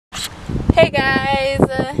Hey guys,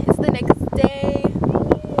 it's the next day.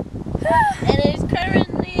 And it's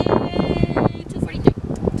currently 2:43.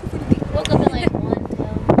 2:43. Woke up at like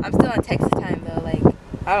 1. I'm still on Texas time though, like,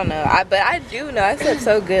 I don't know. But I do know I slept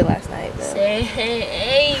so good last night though.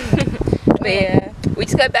 Same. But yeah, we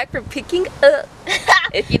just got back from picking up.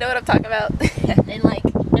 If you know what I'm talking about. And like,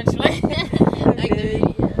 that's right. Like the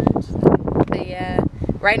video. But yeah,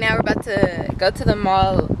 right now we're about to go to the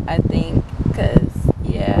mall, I think, because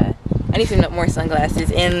yeah, I need some more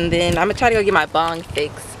sunglasses, and then I'm gonna try to go get my bong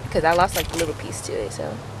fixed because I lost like a little piece to it.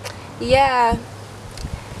 So yeah,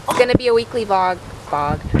 it's gonna be a weekly vlog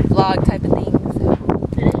type of thing. So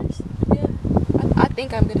It is? yeah, I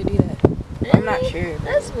think I'm gonna do that. Really? I'm not sure.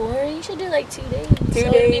 That's boring. You should do like 2 days. 2 so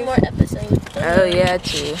days? It'd be more episodes. Oh yeah,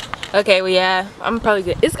 true. Okay, well yeah, I'm probably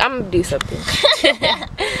good. I'm gonna do something.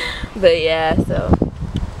 But yeah, so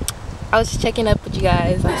I was just checking up with you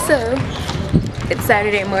guys. So it's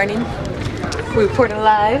Saturday morning. We reporting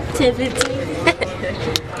live.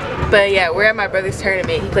 10:15. But yeah, we're at my brother's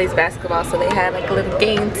tournament. He plays basketball, so they had like a little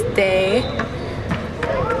game today.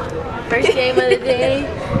 First game of the day.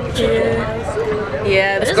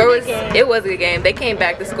 Yeah, the score was, it was a good game. They came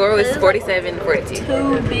back. The score was 47-42.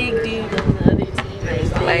 2 big dudes on the other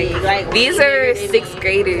team. Like these are 6th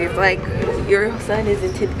graders. Like your son is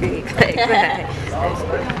in 10th grade.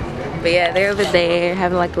 But yeah, they're over there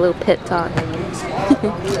having like a little pep talk.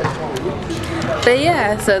 But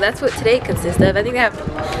yeah, so that's what today consists of. I think I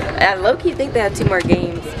low-key think they have 2 more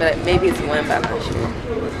games, but maybe it's 1, but I'm not sure.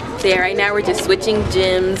 So yeah, right now we're just switching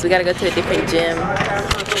gyms. We gotta go to a different gym.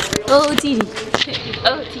 OOTD.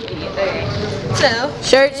 OOTD, alright. So,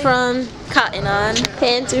 Shirts from Cotton On,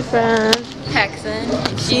 pants are from Paxson,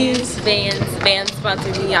 shoes, Vans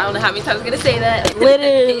sponsored me. I don't know how many times I'm gonna say that.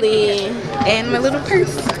 literally. And my little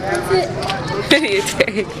purse. That's it. Your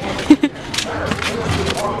turn.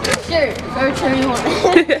 Shirt for 21.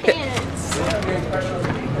 Pants.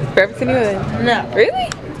 Forever 21. No. Really?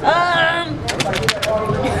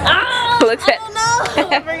 Looks I don't know.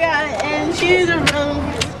 I forgot. And shoes are from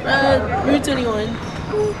Route 21.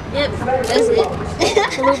 Yep, that's it. A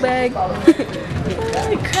little bag.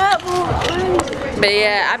 Crap. But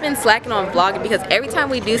yeah, I've been slacking on vlogging because every time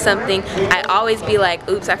we do something, I always be like,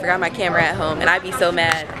 oops, I forgot my camera at home, and I'd be so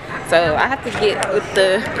mad. So I have to get with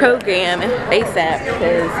the program ASAP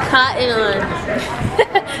because Cotton On.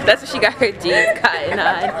 that's what she got her jeans, Cotton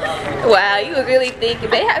On. Wow, you would really think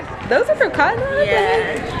they have, those are from Cotton On?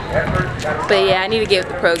 Yeah. But yeah, I need to get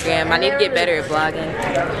with the program. I need to get better at vlogging.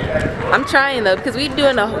 I'm trying though because we be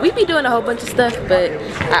doing a whole bunch of stuff, but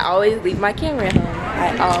I always leave my camera at home.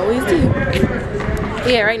 I always do.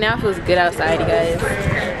 But yeah, right now it feels good outside, you guys.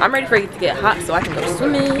 I'm ready for it to get hot so I can go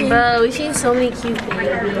swimming. Bro, we've seen so many cute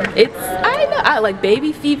babies. I know, like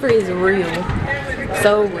baby fever is real.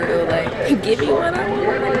 So real, like give me one.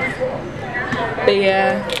 But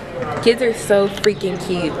yeah, kids are so freaking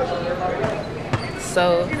cute.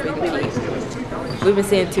 So freaking cute. We've been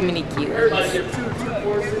seeing too many cute ones.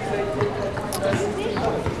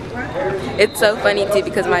 It's so funny too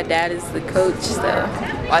because my dad is the coach, so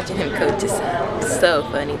watching him coach is so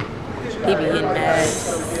funny. He be getting mad.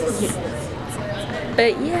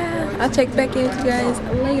 But yeah, I'll check back in with you guys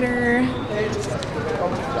later.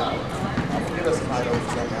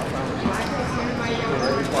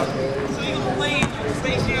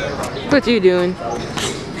 What you doing?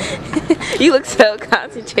 You look so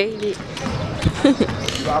concentrated.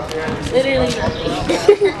 Literally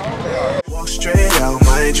nothing. Walk straight out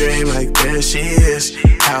my dream like there she is.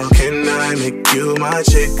 How can I make you my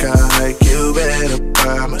chick? I like you better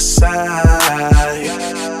by my side.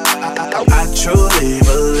 I truly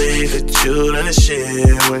believe that you the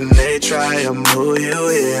shit. When they try to move you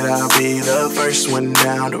in, I'll be the first one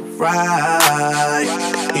down to ride.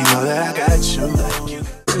 You know that I got you.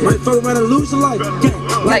 Might fuck around and lose your life.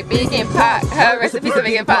 Like making pot. Recipes of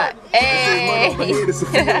making pot. Hey. I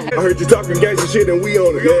heard you talking gangsta shit and we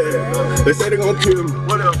on it. Yeah. They say they gonna kill me.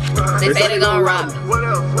 They say they gonna rob me.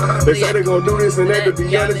 They say they gonna do this and that. To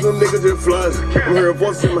be honest, them niggas just flies. I heard a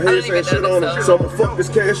voice in my head saying shit on them. So I'ma fuck this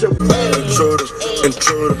cash up. Intruder,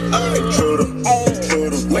 intruder, intruder,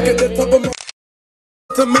 intruder. Look at that top of my.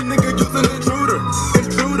 To me, nigga, you's an intruder.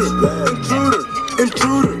 Intruder, intruder,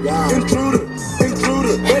 intruder, intruder,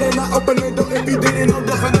 intruder. Better not open that door if you didn't know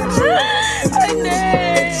that's an intruder.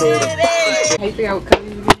 How you figure out what color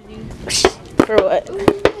you gonna do? For what?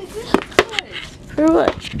 For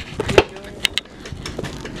what?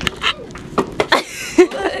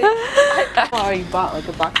 I already bought like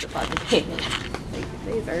a box of pocket paint.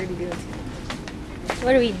 They's already doing it.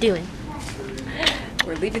 What are we doing?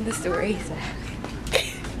 We're leaving the store ASAP.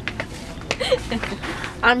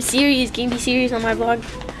 I'm serious. Can you be serious on my vlog?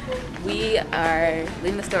 We are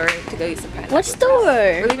leaving the store to go get some pineapple. What store?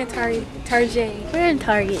 We're leaving Target. We're in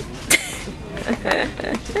Target.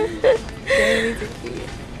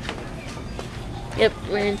 Yep,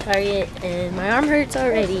 we're in Target, and my arm hurts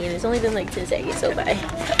already, and it's only been like 10 seconds, so bye.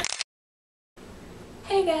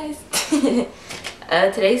 Hey guys.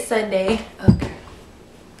 Today's Sunday. Okay.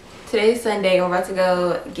 Today's Sunday. We're about to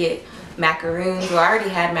go get macaroons. Well, I already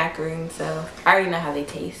had macaroons, so I already know how they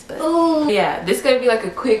taste. But ooh. Yeah, this is gonna be like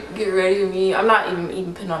a quick get ready with me. I'm not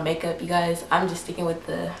even putting on makeup, you guys. I'm just sticking with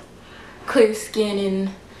the clear skin and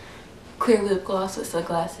clear lip gloss with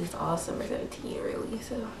sunglasses all summer 17, really.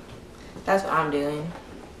 So that's what I'm doing.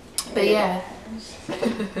 But yeah,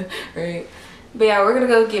 right. But yeah, we're gonna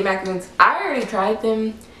go get macaroons. I already tried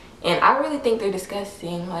them, and I really think they're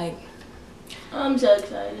disgusting. Like, I'm so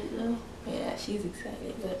excited though. Yeah, she's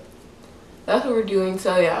excited, but that's what we're doing.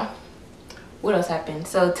 So yeah, what else happened?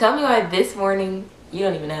 So tell me why this morning, you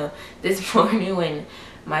don't even know, this morning when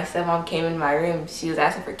my stepmom came in my room, she was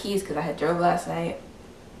asking for keys because I had drove last night,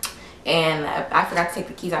 and I forgot to take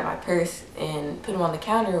the keys out of my purse and put them on the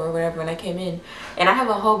counter or whatever when I came in, and I have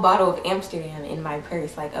a whole bottle of Amsterdam in my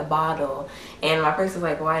purse, like a bottle, and my purse is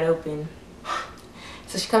like wide open.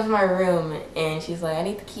 So she comes to my room and she's like, I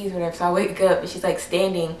need the keys or whatever. So I wake up and she's like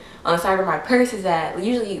standing on the side where my purse is at.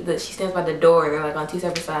 Usually she stands by the door. They're like on two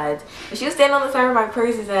separate sides. But she was standing on the side where my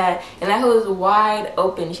purse is at, and that hole is wide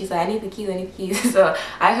open. She's like, I need the keys, I need the keys. So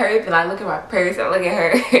I hurry up and I look at my purse. I look at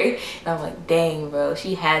her and I'm like, dang, bro.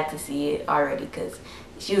 She had to see it already because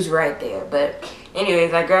she was right there. But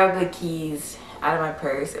anyways, I grabbed the keys out of my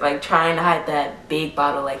purse, like trying to hide that big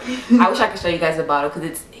bottle. Like, I wish I could show you guys the bottle because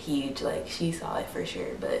it's huge. Like, she saw it for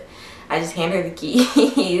sure. But I just hand her the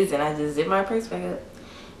keys and I just zip my purse back up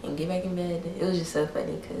and get back in bed. It was just so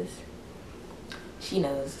funny because she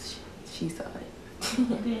knows. She saw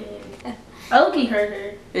it. I low-key heard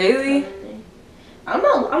her. Really? I'm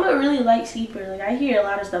a really light sleeper. Like, I hear a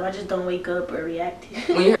lot of stuff. I just don't wake up or react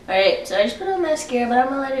to. Alright, so I just put on mascara, but I'm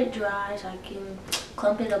gonna let it dry so I can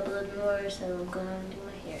clump it up a little more. So I'm gonna do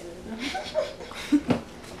my hair.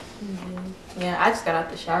 Yeah, I just got out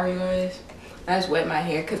the shower, you guys. I just wet my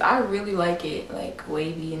hair because I really like it like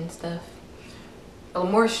wavy and stuff. Oh,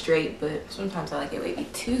 more straight, but sometimes I like it wavy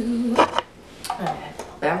too.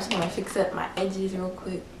 But I'm just gonna fix up my edges real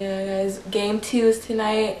quick. Yeah, guys, game 2 is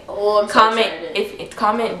tonight. Oh, I'm comment so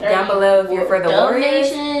comment down below if you're for the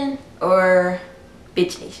Warriors Nation or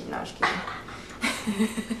Bitch Nation. No, I'm just kidding.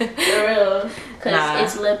 For real, because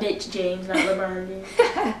it's Le Bitch James, not LeBron James.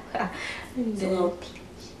 It's a little peach.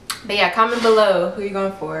 But yeah, comment below who you're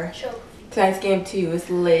going for. Sure. Tonight's game 2 is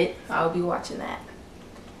lit. I'll be watching that.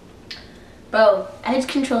 Bro, edge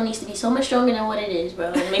control needs to be so much stronger than what it is,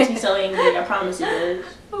 bro. It makes me so angry. I promise it does.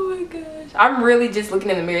 Oh my gosh. I'm really just looking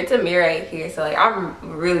in the mirror. It's a mirror right here. So like, I'm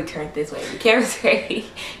really turned this way. The camera's right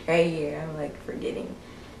here. I'm like forgetting.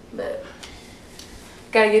 But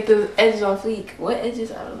gotta get those edges on fleek. What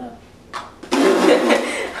edges? I don't know.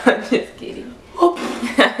 I'm just kidding.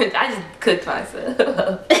 I just cooked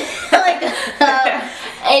myself.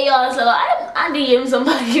 Hey y'all, so I DM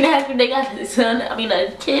somebody and asked if they got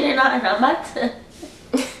a kid or not, and I'm about to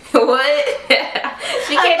what?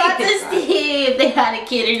 I'm about to see if they had a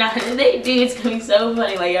kid or not. If they do, it's gonna be so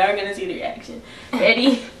funny. Like, y'all are gonna see the reaction.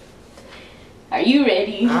 Ready? Are you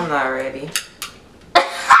ready? I'm not ready.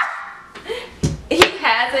 He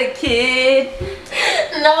has a kid.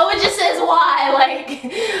 No, it just says why. Like,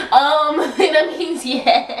 that means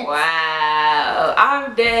yes. Wow,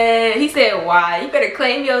 I'm dead. He said why. You better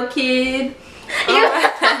claim your kid.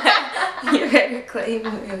 You better claim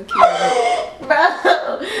your kid.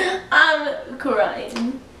 Bro, I'm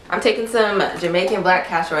crying. I'm taking some Jamaican black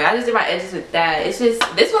castor oil. I just did my edges with that. It's just,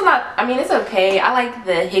 this one's not, I mean, it's okay. I like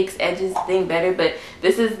the Hicks edges thing better, but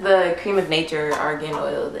this is the Cream of Nature argan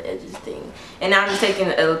oil, the edges thing. And now I'm just taking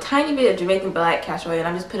a tiny bit of Jamaican black castor oil and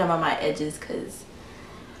I'm just putting them on my edges because,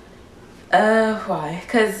 why?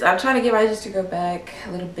 Because I'm trying to get my edges to grow back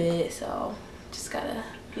a little bit, so just gotta.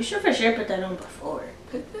 You should for sure put that on before.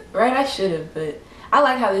 Right, I should have, but I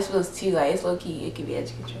like how this feels too. Like, it's low key, it could be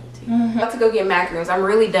edge control too. I'm about to go get macaroons. I'm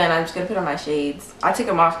really done. I'm just gonna put on my shades. I took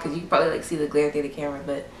them off because you can probably like see the glare through the camera,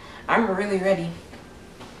 but I'm really ready.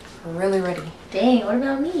 I'm really ready. Dang, what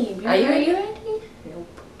about me? Are you ready?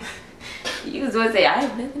 Nope. You was gonna say I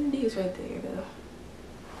have nothing to do. It's right there though.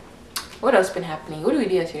 What else been happening? What did we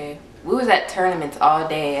do yesterday? We was at tournaments all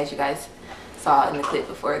day, as you guys saw in the clip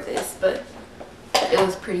before this, but it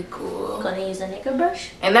was pretty cool. Gonna use a nigger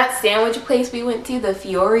brush. And that sandwich place we went to, the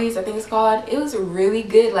Fiore's, I think it's called, it was really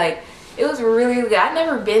good. Like, it was really good. I've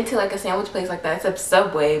never been to like a sandwich place like that except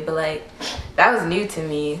Subway, but like That was new to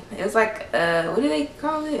me. It was like, what do they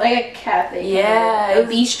call it? Like a cafe. Yeah. A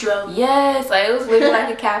bistro. Yes, like it was literally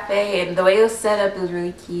like a cafe, and the way it was set up, it was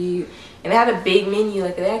really cute. And they had a big menu.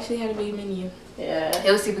 Like they actually had a big menu. Yeah.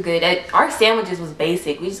 It was super good. Our sandwiches was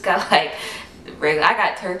basic. We just got like regular. I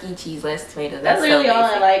got turkey, cheese, less tomatoes. That's really all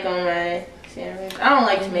I like on my sandwich. I don't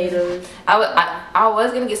like tomatoes. I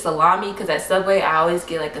was gonna get salami because at Subway I always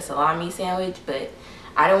get like a salami sandwich, but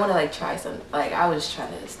I don't want to like try some. Like I was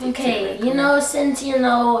trying to stick to it. You know, since you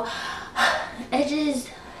know, edges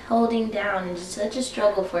holding down is such a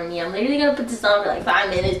struggle for me. I'm literally gonna put this on for like 5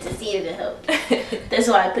 minutes to see if it helps. That's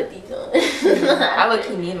why I put these on. I look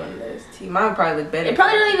need one of those too. Mine probably look better. It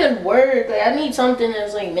probably don't even work. Like I need something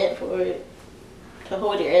that's like meant for it to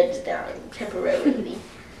hold your edges down temporarily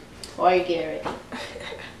while you're getting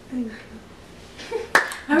ready.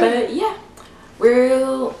 But yeah,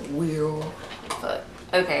 real fuck.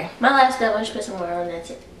 Okay. My last step, I just put some more on. That's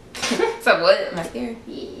it. So what? Mascara?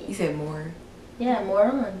 Yeah. You said more. Yeah, more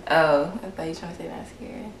on. Oh, I thought you were trying to say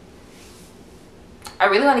mascara. I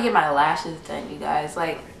really want to get my lashes done, you guys.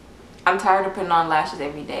 Like, I'm tired of putting on lashes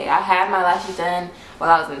every day. I had my lashes done while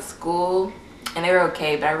I was in school, and they were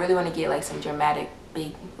okay, but I really want to get like some dramatic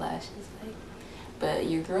big lashes. Like, but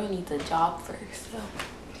your girl needs a job first, so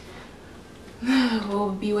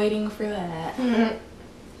we'll be waiting for that.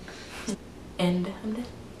 And I'm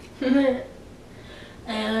done.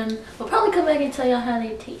 And we'll probably come back and tell y'all how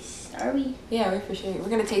they taste. Are we? Yeah, we're for sure. We're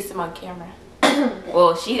gonna taste them on camera.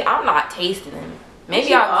 Well, I'm not tasting them.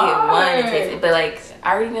 Maybe I'll get one and taste it, but like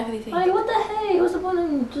I already know how they taste. Like what the heck? What's the point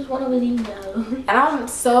of just one of us eating now? And I'm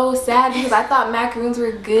so sad because I thought macaroons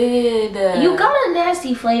were good. You got a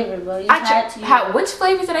nasty flavor, bro. Which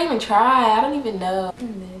flavors did I even try? I don't even know.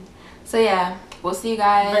 So yeah, we'll see you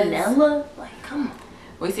guys. Vanilla? Like come on.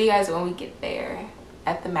 We'll see you guys when we get there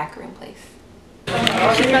at the macaroon place.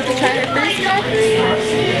 She's about to try her first macaroon.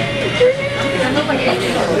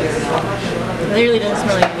 Literally doesn't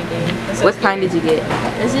smell like anything. What kind did you get?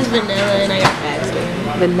 This is vanilla and I got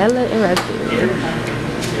raspberry. Vanilla and raspberry.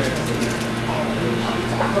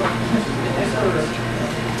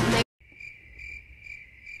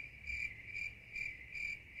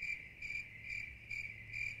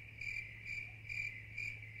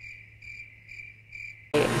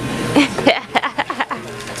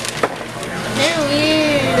 They're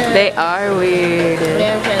weird. They are weird.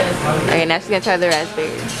 Okay, now she's gonna try the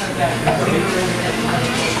raspberry.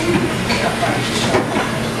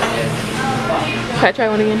 Can I try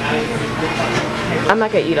one again? I'm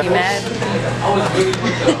not gonna eat them. You mad?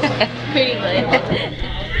 Pretty much.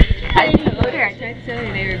 I told her, I tried to tell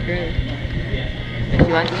her they were good. If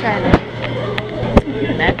you want to try them.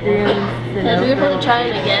 Macaroons. We were supposed to try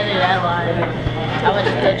them together, that lie. I want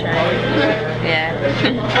to still try it. Yeah.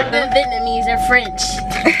 They're Vietnamese, they're French.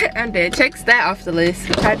 I'm dead. Check that off the list.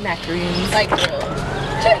 We tried macaroons. Like, girl.